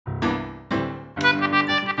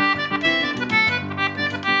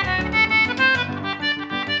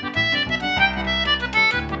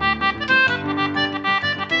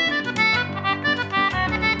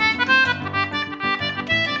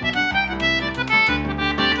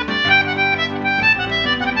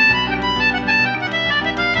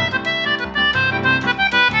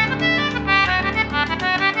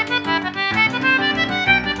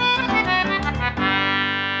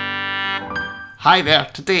Hi there.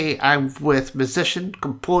 Today I'm with musician,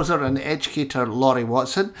 composer, and educator Laurie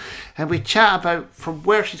Watson, and we chat about from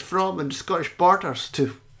where she's from and the Scottish borders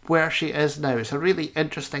to where she is now. It's a really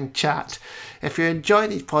interesting chat. If you enjoy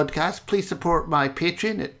these podcasts, please support my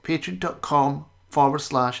Patreon at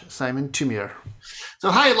patreon.com/Simon Tumier.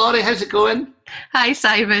 So, hi Laurie, how's it going? Hi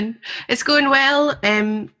Simon, it's going well.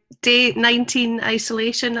 Day 19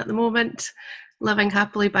 isolation at the moment, living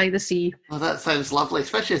happily by the sea. Oh, that sounds lovely,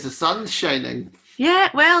 especially as the sun's shining. Yeah,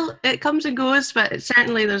 well, it comes and goes, but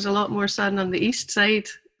certainly there's a lot more sun on the east side.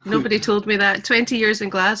 Nobody told me that. 20 years in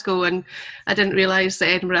Glasgow, and I didn't realise that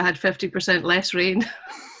Edinburgh had 50% less rain.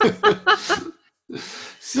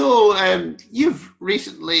 So, you've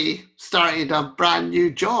recently started a brand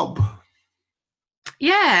new job.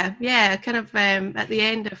 Yeah, kind of at the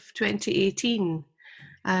end of 2018,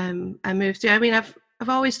 I moved to. I've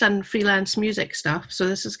always done freelance music stuff, so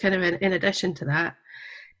this is kind of in addition to that.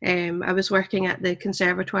 I was working at the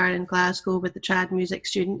Conservatoire in Glasgow with the trad music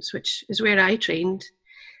students, which is where I trained.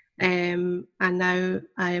 And now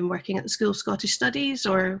I am working at the School of Scottish Studies,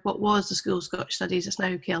 or what was the School of Scottish Studies. It's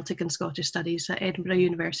now Celtic and Scottish Studies at Edinburgh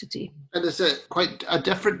University. And is it quite a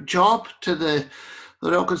different job to the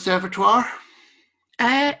Royal Conservatoire?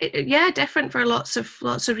 Yeah, different for lots of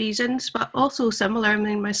reasons, but also similar. I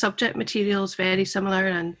mean, my subject material is very similar,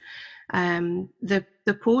 and the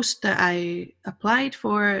post that I applied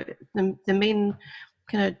for, the main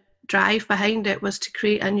kind of drive behind it was to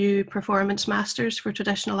create a new performance masters for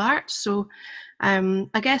traditional arts. So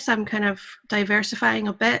I guess I'm kind of diversifying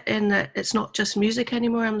a bit in that it's not just music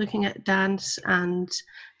anymore. I'm looking at dance and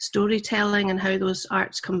storytelling and how those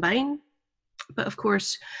arts combine. But of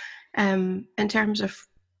course, in terms of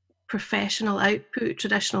professional output,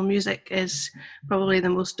 traditional music is probably the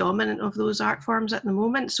most dominant of those art forms at the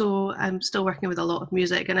moment. So I'm still working with a lot of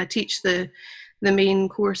music, and I teach the main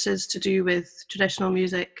courses to do with traditional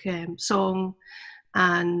music, song,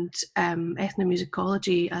 and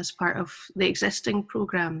ethnomusicology as part of the existing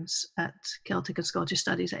programmes at Celtic and Scottish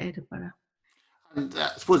Studies at Edinburgh. And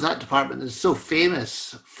I suppose that department is so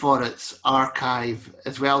famous for its archive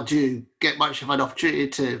as well. Do you get much of an opportunity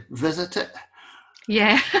to visit it?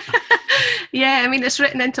 Yeah, yeah. I mean, it's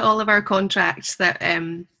written into all of our contracts that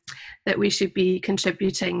that we should be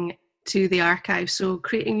contributing to the archive. So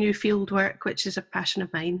creating new field work, which is a passion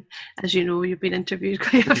of mine, as you know, you've been interviewed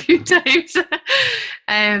quite a few times,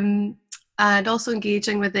 and also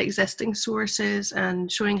engaging with the existing sources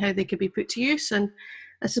and showing how they could be put to use. And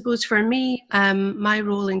I suppose for me, my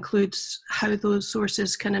role includes how those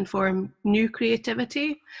sources can inform new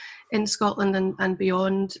creativity in Scotland and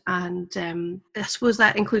beyond. And I suppose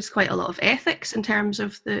that includes quite a lot of ethics in terms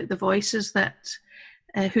of the voices that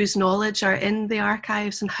whose knowledge are in the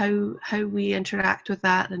archives and how we interact with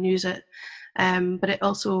that and use it. But it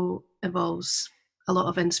also involves a lot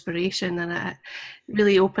of inspiration and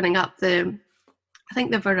really opening up I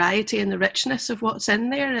think the variety and the richness of what's in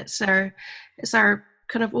there. It's our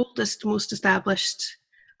kind of oldest, most established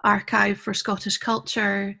archive for Scottish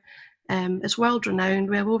culture. It's world renowned.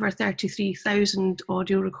 We have over 33,000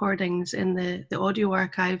 audio recordings in the audio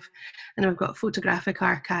archive, and we've got a photographic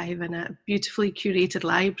archive and a beautifully curated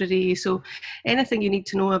library. So anything you need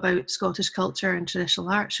to know about Scottish culture and traditional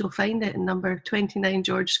arts, you'll find it in number 29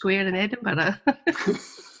 George Square in Edinburgh.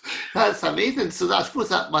 That's amazing. So I suppose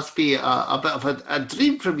that must be a bit of a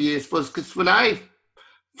dream from you, I suppose, because when I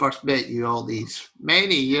first met you all these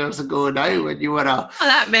many years ago now, when you were Not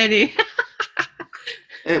that many.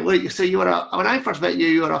 so you were when I first met you,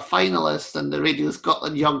 you were a finalist in the Radio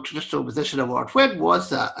Scotland Young Traditional Musician Award. When was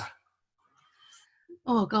that?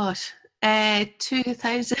 Oh gosh,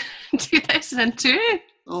 2000, 2002.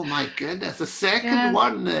 Oh my goodness, the second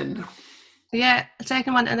one then. Yeah, the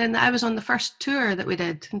second one, and then I was on the first tour that we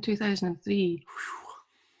did in 2003.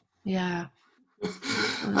 Yeah,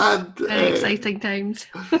 And very exciting times.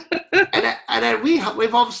 and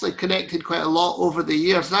we've obviously connected quite a lot over the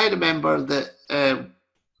years. And I remember that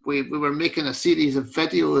we were making a series of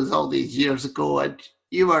videos all these years ago, and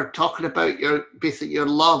you were talking about your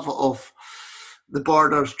love of the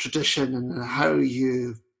Borders tradition and how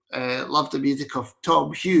you love the music of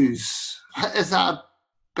Tom Hughes. Is that a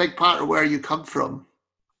big part of where you come from?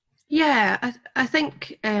 Yeah, I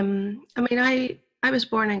think I was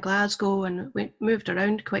born in Glasgow and we moved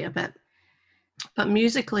around quite a bit, but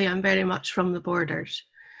musically I'm very much from the Borders,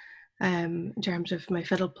 in terms of my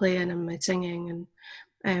fiddle playing and my singing,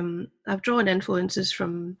 and I've drawn influences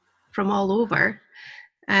from all over.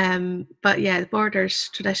 But yeah, the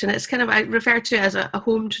Borders tradition, it's kind of, I refer to it as a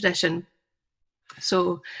home tradition.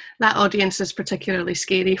 So that audience is particularly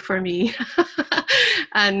scary for me.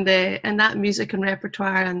 And that music and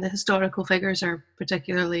repertoire and the historical figures are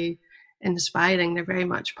particularly inspiring. They're very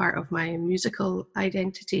much part of my musical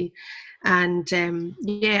identity. And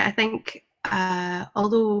yeah, I think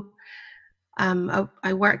although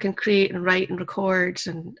I work and create and write and record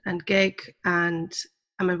and gig, and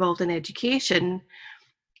I'm involved in education,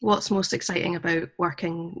 what's most exciting about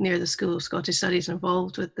working near the School of Scottish Studies,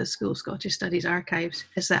 involved with the School of Scottish Studies archives,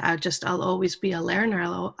 is that I'll always be a learner.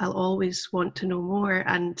 I'll always want to know more.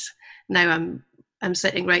 And now I'm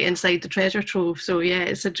sitting right inside the treasure trove. So yeah,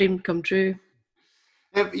 it's a dream come true.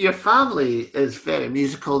 Your family is very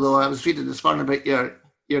musical, though. I was reading this morning about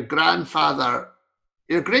your grandfather,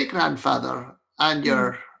 your great grandfather, and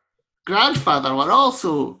your grandfather were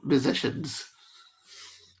also musicians.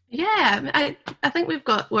 Yeah, I think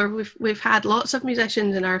we've had lots of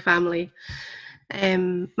musicians in our family.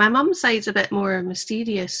 My mum's side's a bit more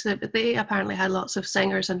mysterious, but they apparently had lots of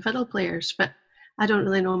singers and fiddle players, but I don't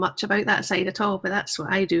really know much about that side at all, but that's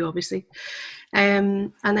what I do, obviously.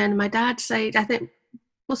 And then my dad's side, I think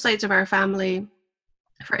both sides of our family,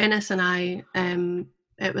 for Innes and I,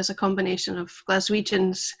 it was a combination of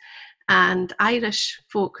Glaswegians and Irish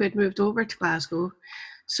folk who had moved over to Glasgow.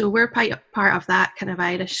 So we're part of that kind of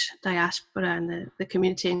Irish diaspora and the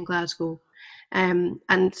community in Glasgow. And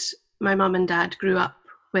my mum and dad grew up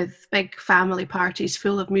with big family parties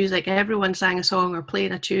full of music. Everyone sang a song or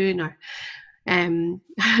played a tune, or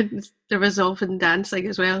there was often dancing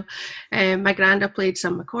as well. My granda played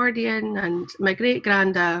some accordion, and my great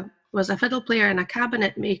granda was a fiddle player and a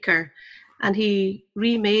cabinet maker, and he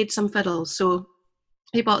remade some fiddles. So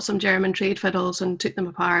he bought some German trade fiddles and took them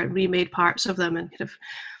apart, remade parts of them, and kind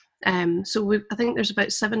of. So I think there's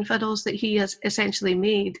about 7 fiddles that he has essentially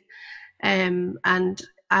made, and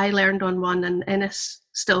I learned on one, and Innes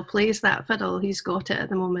still plays that fiddle. He's got it at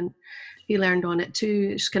the moment. He learned on it too.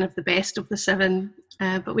 It's kind of the best of the 7.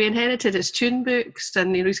 But we inherited his tune books,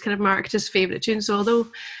 and he's kind of marked his favourite tunes. So although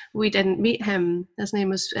we didn't meet him, his name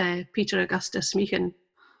was Peter Augustus Meehan.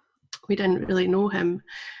 We didn't really know him.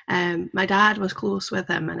 My dad was close with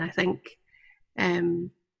him, and I think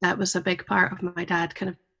that was a big part of my dad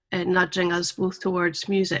kind of nudging us both towards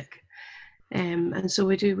music. And so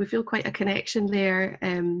we feel quite a connection there,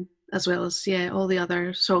 as well as all the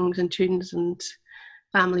other songs and tunes and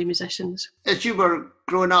family musicians. As you were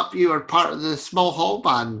growing up, you were part of the Small Hall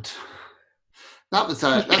Band. That's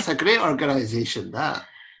a great organisation, that.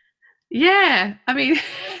 Yeah, I mean,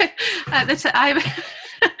 at the time,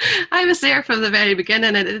 I was there from the very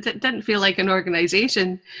beginning, and it didn't feel like an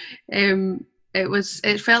organisation.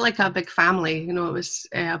 It felt like a big family. You know, it was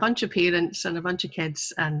a bunch of parents and a bunch of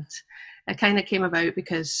kids, and it kind of came about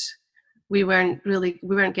because we weren't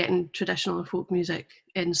getting traditional folk music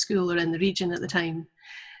in school or in the region at the time.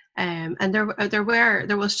 And there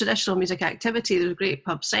was traditional music activity. There were great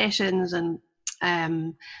pub sessions, and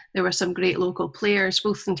there were some great local players,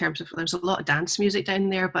 both in terms of there's a lot of dance music down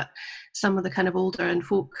there, but some of the kind of older and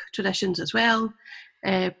folk traditions as well.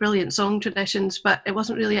 Brilliant song traditions, but it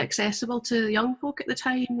wasn't really accessible to young folk at the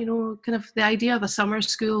time. You know, kind of the idea of a summer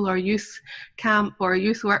school or youth camp or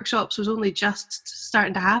youth workshops was only just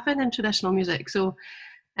starting to happen in traditional music. So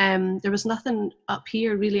there was nothing up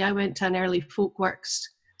here really. I went to an early folk works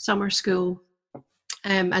summer school,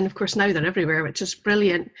 and of course now they're everywhere, which is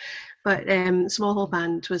brilliant. But Small Hall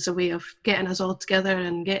Band was a way of getting us all together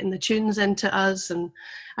and getting the tunes into us. And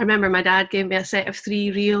I remember my dad gave me a set of 3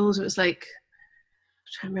 reels. It was like,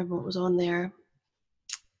 I'm trying to remember what was on there.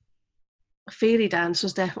 Fairy Dance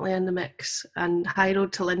was definitely in the mix, and High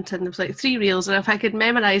Road to Linton. There was like 3 reels, and if I could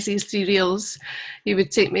memorise these 3 reels, he would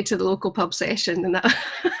take me to the local pub session, and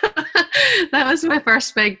that was my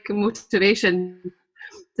first big motivation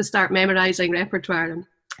to start memorising repertoire and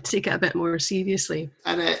take it a bit more seriously.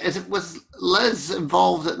 And was Liz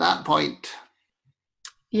involved at that point?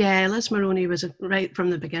 Yeah, Liz Maroney was right from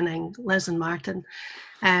the beginning. Liz and Martin.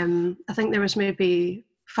 I think there was maybe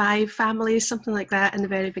 5 families, something like that, in the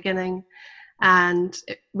very beginning, and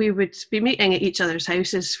we would be meeting at each other's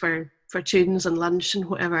houses for tunes and lunch and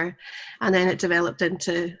whatever, and then it developed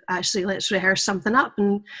into actually let's rehearse something up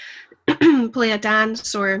and play a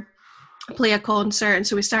dance or play a concert. And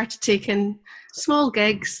so we started taking small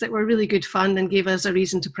gigs that were really good fun and gave us a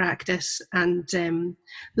reason to practice, and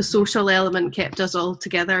the social element kept us all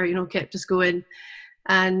together, you know, kept us going.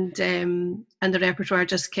 And the repertoire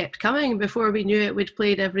just kept coming. Before we knew it, we'd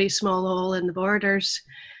played every small hall in the Borders,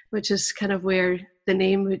 which is kind of where the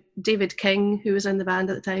name, David King, who was in the band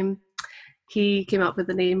at the time, he came up with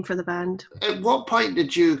the name for the band. At what point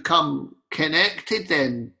did you come connected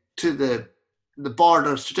then to the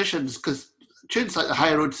Borders traditions? Because tunes like the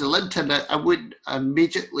High Road to Linton, I would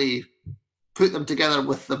immediately put them together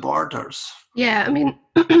with the Borders. Yeah, I mean,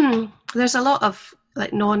 there's a lot of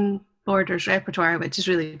like non-Borders repertoire, which is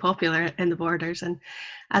really popular in the Borders. And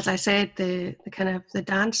as I said, the kind of the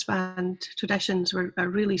dance band traditions are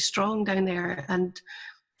really strong down there. And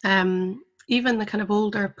even the kind of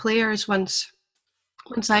older players, once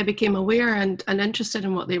I became aware and interested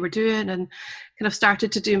in what they were doing and kind of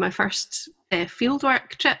started to do my first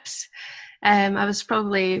fieldwork trips, I was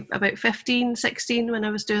probably about 15, 16 when I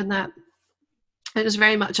was doing that. It was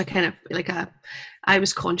very much a kind of like I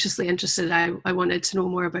was consciously interested. I wanted to know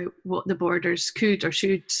more about what the Borders could or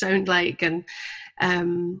should sound like. And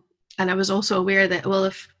I was also aware that, well,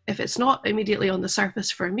 if it's not immediately on the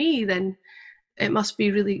surface for me, then it must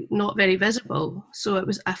be really not very visible. So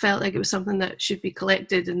I felt like it was something that should be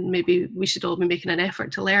collected, and maybe we should all be making an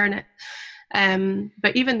effort to learn it.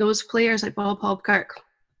 But even those players like Bob Hobkirk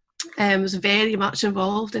was very much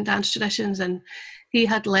involved in dance traditions, and he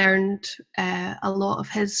had learned a lot of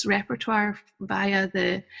his repertoire via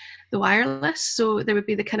the wireless. So there would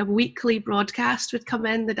be the kind of weekly broadcast would come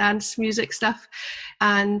in, the dance music stuff,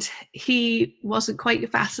 and he wasn't quite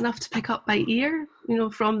fast enough to pick up by ear,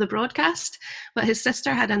 from the broadcast. But his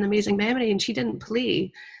sister had an amazing memory, and she didn't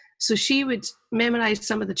play. So she would memorize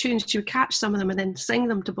some of the tunes, she would catch some of them and then sing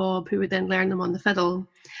them to Bob, who would then learn them on the fiddle.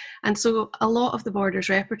 And so a lot of the Borders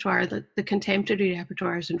repertoire, the contemporary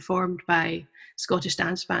repertoire, is informed by Scottish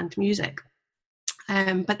dance band music.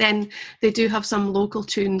 But then they do have some local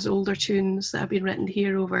tunes, older tunes that have been written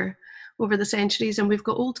here over the centuries. And we've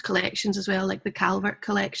got old collections as well, like the Calvert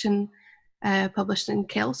collection, published in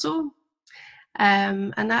Kelso.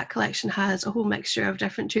 And that collection has a whole mixture of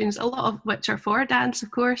different tunes, a lot of which are for dance, of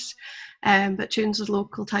course, but tunes with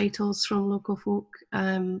local titles from local folk,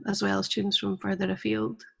 as well as tunes from further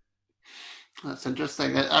afield. That's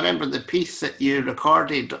interesting. I remember the piece that you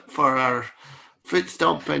recorded for our Foot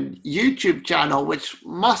Stomping YouTube channel, which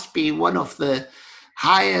must be one of the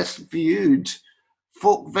highest viewed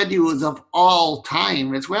folk videos of all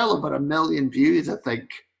time. It's well over 1 million views, I think,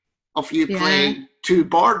 of you playing two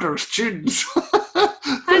Borders tunes.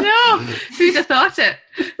 I know. Who'd have thought it?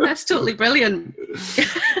 That's totally brilliant.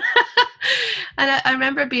 And I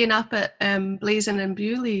remember being up at Blazon and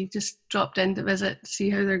Bewley, just dropped in to visit, see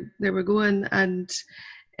how they were going, and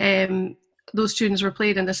those tunes were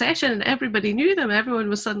played in the session, and everybody knew them. Everyone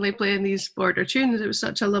was suddenly playing these Border tunes. It was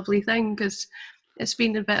such a lovely thing, because it's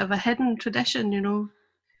been a bit of a hidden tradition,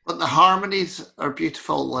 But the harmonies are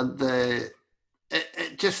beautiful, and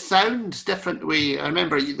it just sounds different. I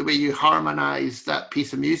remember the way you harmonised that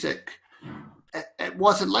piece of music. It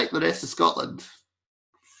wasn't like the rest of Scotland.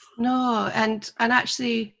 No, and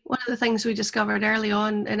actually, one of the things we discovered early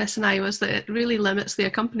on in SNI was that it really limits the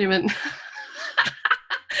accompaniment.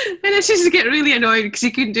 And it used to get really annoyed because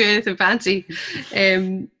you couldn't do anything fancy,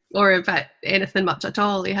 or in fact anything much at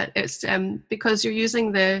all. It's because you're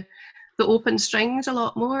using the open strings a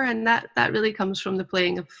lot more, and that really comes from the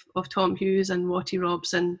playing of Tom Hughes and Wattie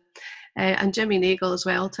Robson and Jimmy Nagle as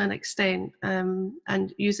well, to an extent,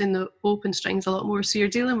 and using the open strings a lot more. So you're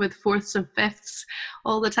dealing with fourths and fifths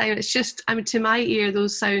all the time. It's just, to my ear,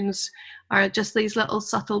 those sounds are just these little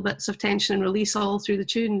subtle bits of tension and release all through the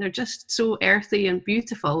tune. They're just so earthy and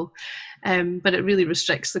beautiful, but it really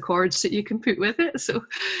restricts the chords that you can put with it. So,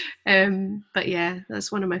 but yeah,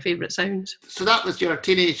 that's one of my favourite sounds. So that was your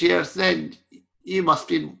teenage years. Then you must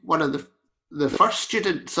have been one of the first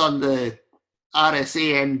students on the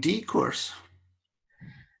RSAMD course.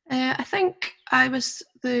 I think I was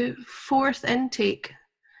the fourth intake.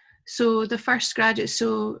 So the first graduates,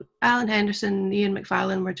 so Alan Henderson and Ian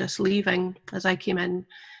McFarlane were just leaving as I came in.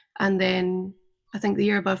 And then I think the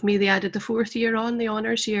year above me, they added the fourth year on, the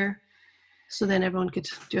honours year. So then everyone could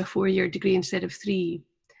do a 4-year degree instead of 3,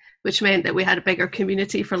 which meant that we had a bigger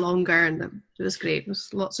community for longer, and it was great. It was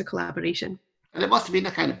lots of collaboration. And it must have been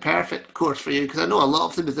a kind of perfect course for you, because I know a lot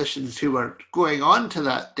of the musicians who were going on to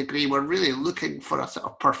that degree were really looking for a sort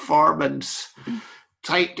of performance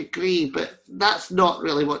type degree, but that's not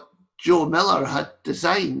really what Joe Miller had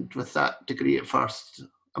designed with that degree at first.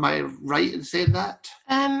 Am I right in saying that?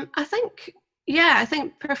 I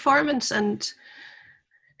think performance and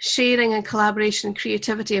sharing and collaboration and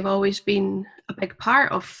creativity have always been a big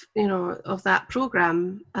part of that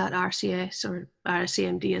program at RCS, or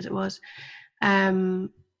RSAMD as it was.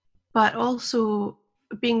 But also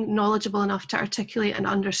being knowledgeable enough to articulate and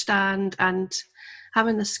understand, and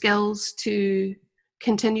having the skills to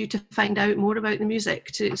continue to find out more about the music,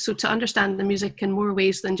 to understand the music in more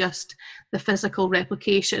ways than just the physical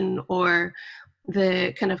replication or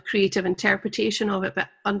the kind of creative interpretation of it, but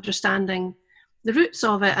understanding the roots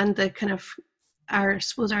of it and the kind of I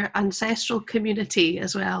suppose, our ancestral community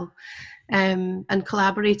as well, and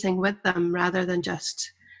collaborating with them rather than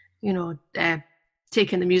just,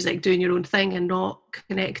 taking the music, doing your own thing and not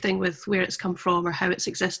connecting with where it's come from or how it's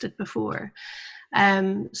existed before.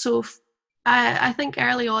 So I think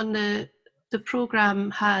early on the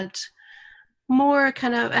program had more it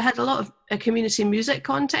had a lot of community music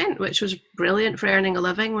content, which was brilliant for earning a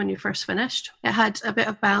living when you first finished. It had a bit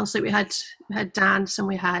of balance. Like we had dance, and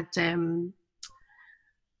we had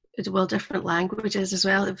different languages as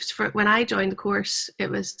well. It was when I joined the course, it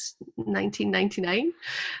was 1999,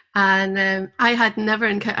 and I had never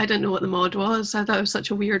I didn't know what the mod was. I thought it was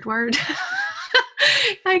such a weird word.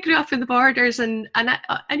 I grew up in the Borders, and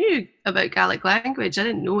I knew about Gaelic language. I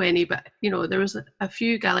didn't know any, but there was a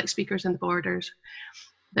few Gaelic speakers in the Borders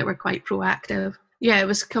that were quite proactive. Yeah, it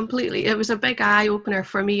was a big eye opener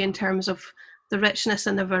for me in terms of the richness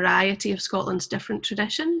and the variety of Scotland's different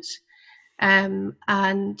traditions. And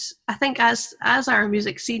I think as our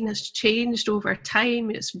music scene has changed over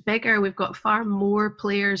time, it's bigger. We've got far more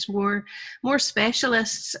players, more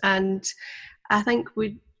specialists, and I think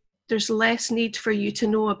there's less need for you to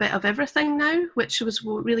know a bit of everything now, which was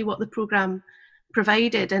really what the programme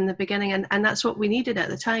provided in the beginning, and that's what we needed at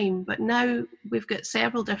the time. But now we've got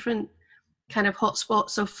several different kind of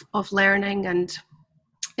hotspots of learning and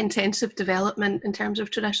intensive development in terms of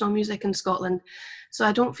traditional music in Scotland. So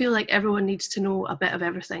I don't feel like everyone needs to know a bit of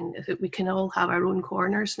everything. We can all have our own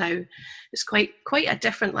corners now. It's quite a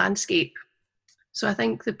different landscape. So I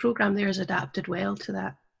think the programme there has adapted well to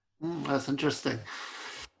that. That's interesting.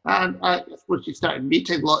 And I suppose you started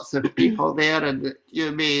meeting lots of people there, and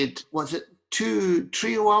you made, was it 2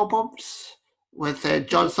 trio albums with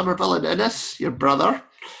John Somerville and Innes, your brother?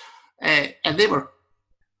 And they were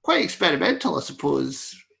quite experimental, I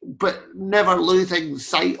suppose, but never losing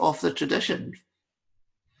sight of the tradition.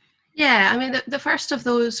 Yeah, I mean, the first of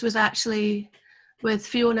those was actually with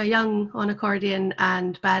Fiona Young on accordion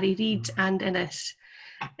and Barry Reid and Innes.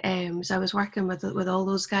 So I was working with all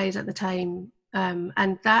those guys at the time.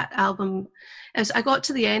 And that album, as I got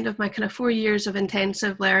to the end of my kind of 4 years of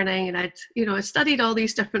intensive learning, and I studied all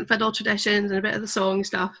these different fiddle traditions and a bit of the song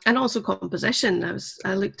stuff, and also composition.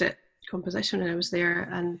 I looked at composition when I was there,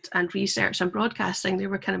 and research and broadcasting. They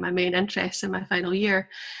were kind of my main interests in my final year.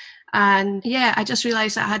 And yeah, I just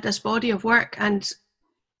realised I had this body of work, and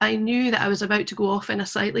I knew that I was about to go off in a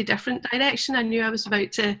slightly different direction. I knew I was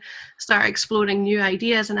about to start exploring new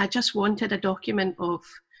ideas, and I just wanted a document of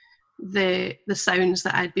the sounds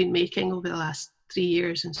that I'd been making over the last 3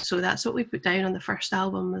 years. And so that's what we put down on the first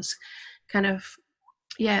album, was kind of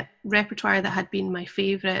repertoire that had been my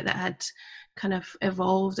favourite, that had kind of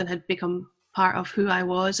evolved and had become part of who I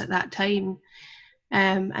was at that time.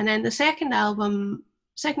 And then the second album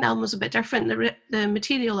was a bit different. The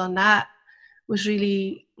material on that was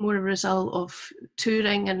really more a result of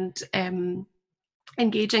touring and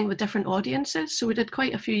engaging with different audiences. So we did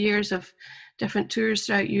quite a few years of different tours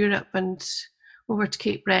throughout Europe and over to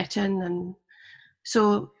Cape Breton. And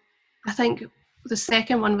so I think the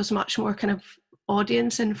second one was much more kind of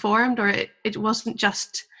audience informed, or it wasn't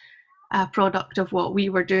just a product of what we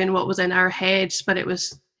were doing, what was in our heads, but it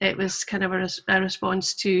was kind of a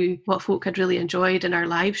response to what folk had really enjoyed in our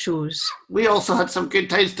live shows. We also had some good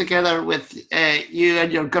times together with you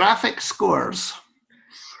and your graphic scores.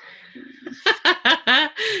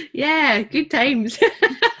 Yeah, good times.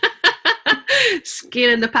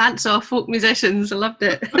 Scaring the pants off folk musicians. I loved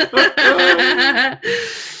it.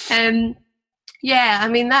 Yeah, I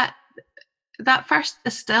mean, that first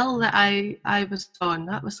Distill that I was on,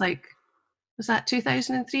 that was like, was that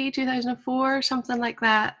 2003, 2004, something like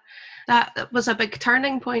that? That was a big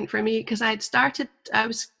turning point for me, because I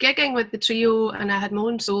was gigging with the trio, and I had my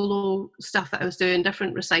own solo stuff that I was doing,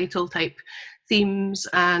 different recital type themes,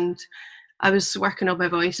 and I was working on my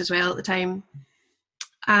voice as well at the time.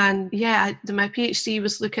 And yeah, my PhD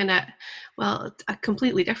was looking at, well, a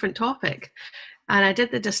completely different topic. And I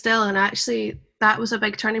did the Distill, and actually that was a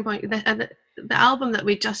big turning point. And the album that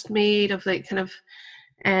we just made, of like kind of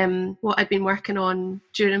what I'd been working on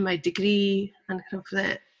during my degree, and kind of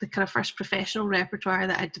the kind of first professional repertoire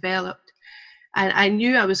that I'd developed. And I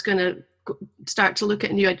knew I was going to start to look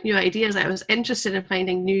at new ideas. I was interested in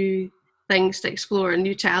finding new things to explore and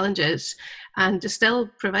new challenges, and Distill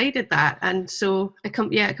provided that. And so it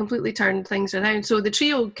completely turned things around. So the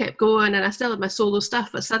trio kept going, and I still had my solo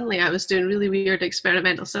stuff, but suddenly I was doing really weird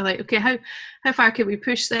experimental. So like, okay, how far can we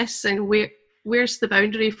push this, and where's the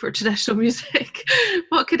boundary for traditional music?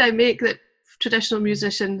 What could I make that traditional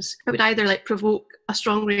musicians would either like provoke a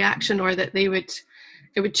strong reaction, or that it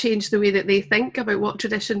would change the way that they think about what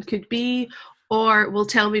tradition could be, or will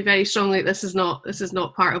tell me very strongly this is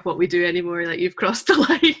not part of what we do anymore, that you've crossed the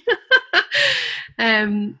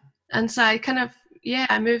line. And so I kind of,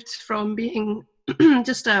 I moved from being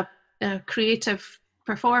just a creative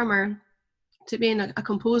performer to being a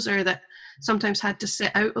composer that sometimes had to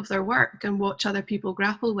sit out of their work and watch other people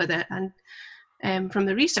grapple with it. And from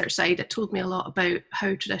the research side, it told me a lot about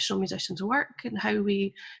how traditional musicians work and how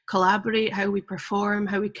we collaborate, how we perform,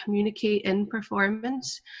 how we communicate in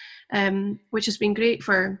performance, which has been great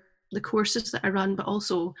for the courses that I run, but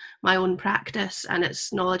also my own practice, and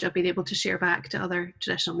it's knowledge I've been able to share back to other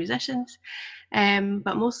traditional musicians.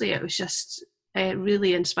 But mostly it was just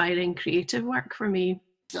really inspiring creative work for me.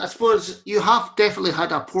 I suppose you have definitely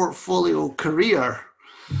had a portfolio career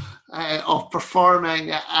of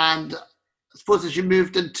performing, and I suppose as you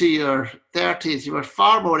moved into your 30s, you were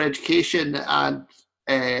far more education, and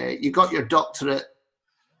you got your doctorate,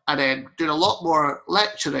 and then doing a lot more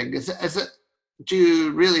lecturing. Do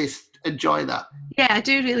you really enjoy that? Yeah, I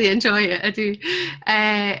do really enjoy it. I do.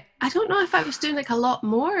 I don't know if I was doing like a lot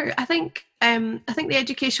more. I think the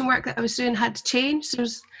education work that I was doing had to change.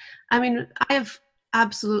 I have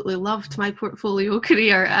absolutely loved my portfolio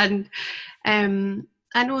career, and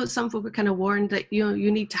I know some folk are kind of warned that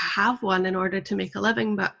you need to have one in order to make a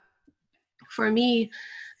living, but for me,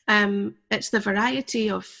 it's the variety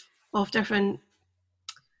of different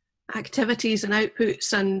activities and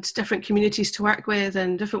outputs and different communities to work with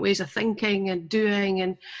and different ways of thinking and doing,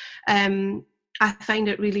 and I find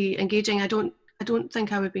it really engaging. I don't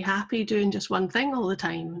think I would be happy doing just one thing all the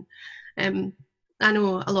time. I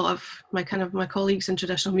know a lot of my colleagues in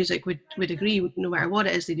traditional music would agree, no matter what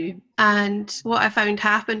it is they do. And what I found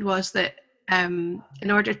happened was that in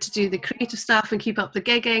order to do the creative stuff and keep up the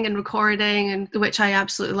gigging and recording, and which I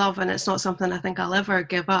absolutely love, and it's not something I think I'll ever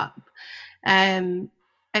give up,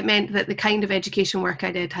 it meant that the kind of education work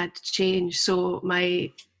I did had to change. So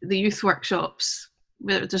the youth workshops,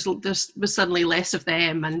 there was suddenly less of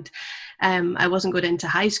them, and I wasn't going into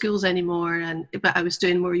high schools anymore, but I was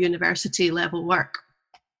doing more university level work.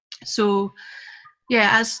 So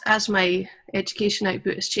yeah, as my education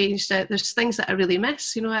output has changed, there's things that I really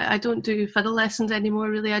miss. I don't do fiddle lessons anymore,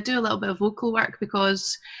 really. I do a little bit of vocal work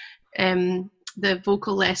because the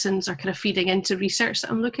vocal lessons are kind of feeding into research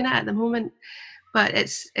that I'm looking at the moment. But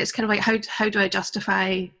it's kind of like, how do I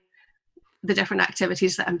justify the different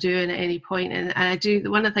activities that I'm doing at any point? And I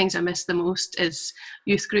do, one of the things I miss the most is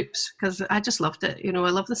youth groups, because I just loved it. I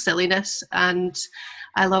love the silliness, and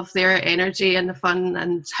I love their energy and the fun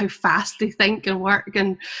and how fast they think and work,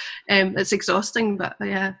 and it's exhausting, but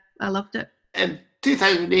yeah, I loved it. In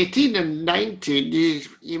 2018 and 19,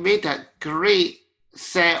 you made that great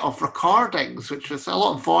set of recordings, which was a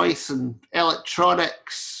lot of voice and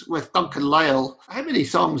electronics with Duncan Lyle. How many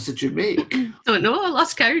songs did you make? Don't know, I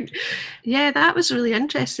lost count. Yeah, that was a really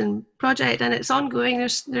interesting project, and it's ongoing.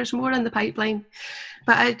 There's more in the pipeline,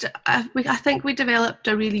 but I think we developed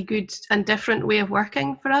a really good and different way of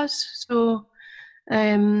working for us. So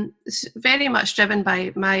it's very much driven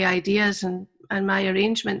by my ideas and my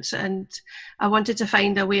arrangements, and I wanted to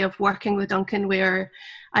find a way of working with Duncan where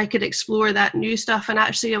I could explore that new stuff. And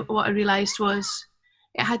actually what I realised was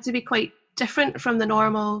it had to be quite different from the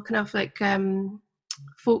normal kind of like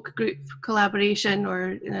folk group collaboration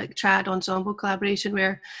or like trad ensemble collaboration,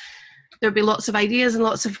 where there'd be lots of ideas and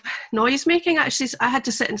lots of noise making. Actually, I had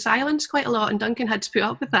to sit in silence quite a lot, and Duncan had to put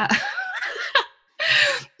up with that.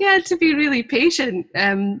 He had to be really patient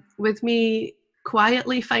with me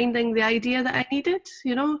quietly finding the idea that I needed,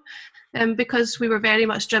 because we were very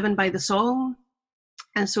much driven by the song.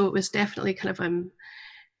 And so it was definitely kind of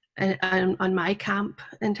on my camp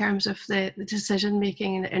in terms of the decision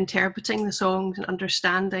making and interpreting the songs and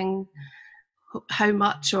understanding how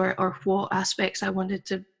much or what aspects I wanted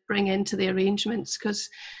to bring into the arrangements, because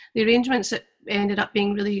the arrangements that ended up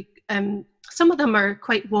being really some of them are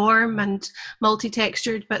quite warm and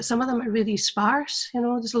multi-textured, but some of them are really sparse.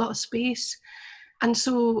 There's a lot of space, and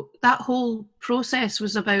so that whole process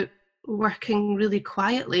was about working really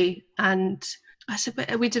quietly. And I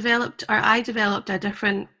developed a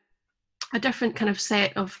different kind of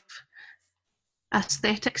set of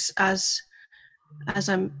aesthetics as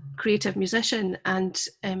a creative musician, and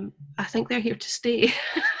I think they're here to stay.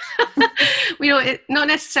 Not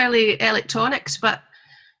necessarily electronics, but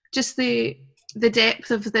just the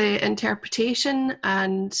depth of the interpretation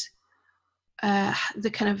and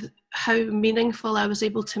the kind of how meaningful I was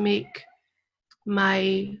able to make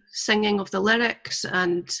my singing of the lyrics.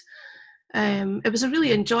 And it was a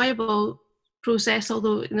really enjoyable process,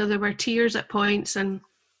 although there were tears at points, and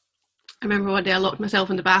I remember one day I locked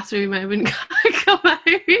myself in the bathroom and I wouldn't come out.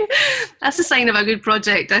 That's a sign of a good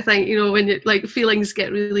project, I think, when like feelings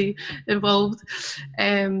get really involved.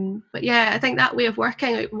 But yeah, I think that way of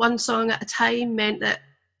working out one song at a time meant that,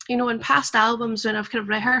 in past albums when I've kind of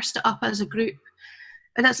rehearsed it up as a group,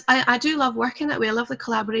 and I do love working that way. I love the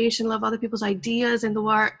collaboration, love other people's ideas in the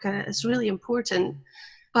work, and it's really important.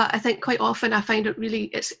 But I think quite often I find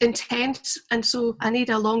it's intense, and so I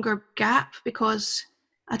need a longer gap because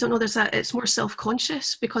I don't know, it's more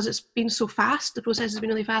self-conscious because it's been so fast. The process has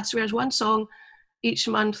been really fast. Whereas one song each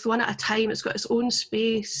month, one at a time, it's got its own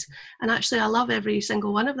space. And actually, I love every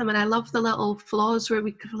single one of them. And I love the little flaws where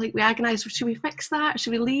we agonize, should we fix that?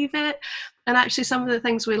 Should we leave it? And actually, some of the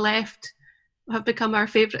things we left have become our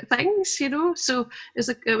favorite things, So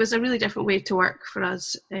it was a really different way to work for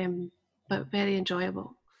us, but very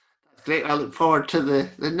enjoyable. Great. I look forward to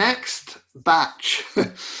the next batch.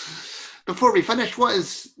 Before we finish, what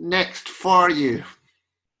is next for you?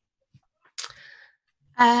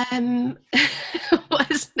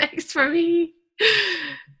 What is next for me?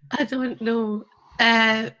 I don't know.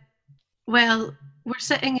 Well, we're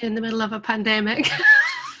sitting in the middle of a pandemic,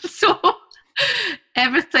 so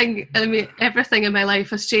everything in my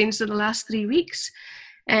life has changed in the last 3 weeks.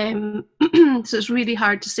 So it's really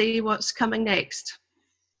hard to say what's coming next.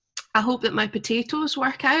 I hope that my potatoes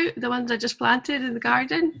work out, the ones I just planted in the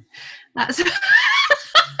garden. That's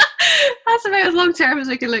that's about as long term as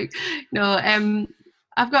we can look. No,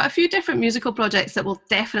 I've got a few different musical projects that will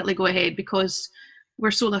definitely go ahead because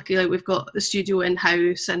we're so lucky that we've got the studio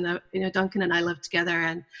in-house, and Duncan and I live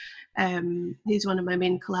together, and he's one of my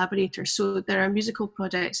main collaborators. So there are musical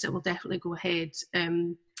projects that will definitely go ahead.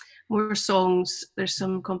 More songs, there's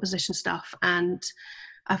some composition stuff, and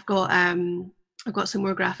I've got some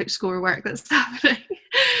more graphic score work that's happening,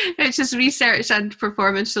 which is research and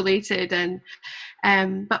performance related. And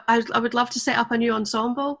but I would love to set up a new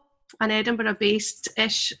ensemble, an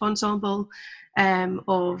Edinburgh-based-ish ensemble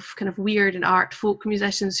of kind of weird and art folk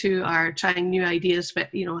musicians who are trying new ideas, but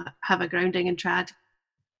have a grounding in trad.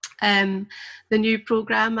 The new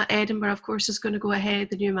programme at Edinburgh, of course, is going to go ahead.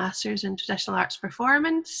 The new Masters in Traditional Arts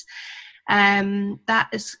Performance. That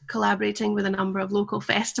is collaborating with a number of local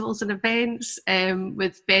festivals and events,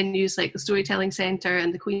 with venues like the Storytelling Centre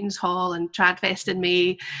and the Queen's Hall and Tradfest in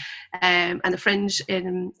May, and the Fringe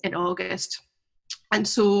in August. And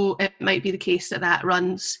so it might be the case that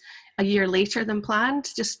runs a year later than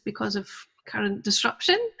planned, just because of current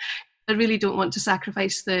disruption. I really don't want to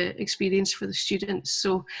sacrifice the experience for the students,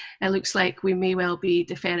 so it looks like we may well be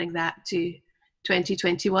deferring that to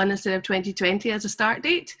 2021 instead of 2020 as a start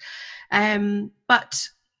date. But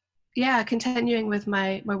yeah, continuing with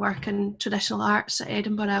my work in traditional arts at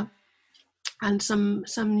Edinburgh, and some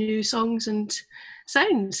new songs and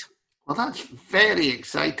sounds. Well, that's very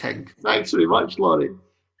exciting. Thanks very much, Laurie.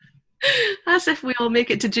 As if we all make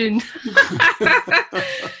it to June.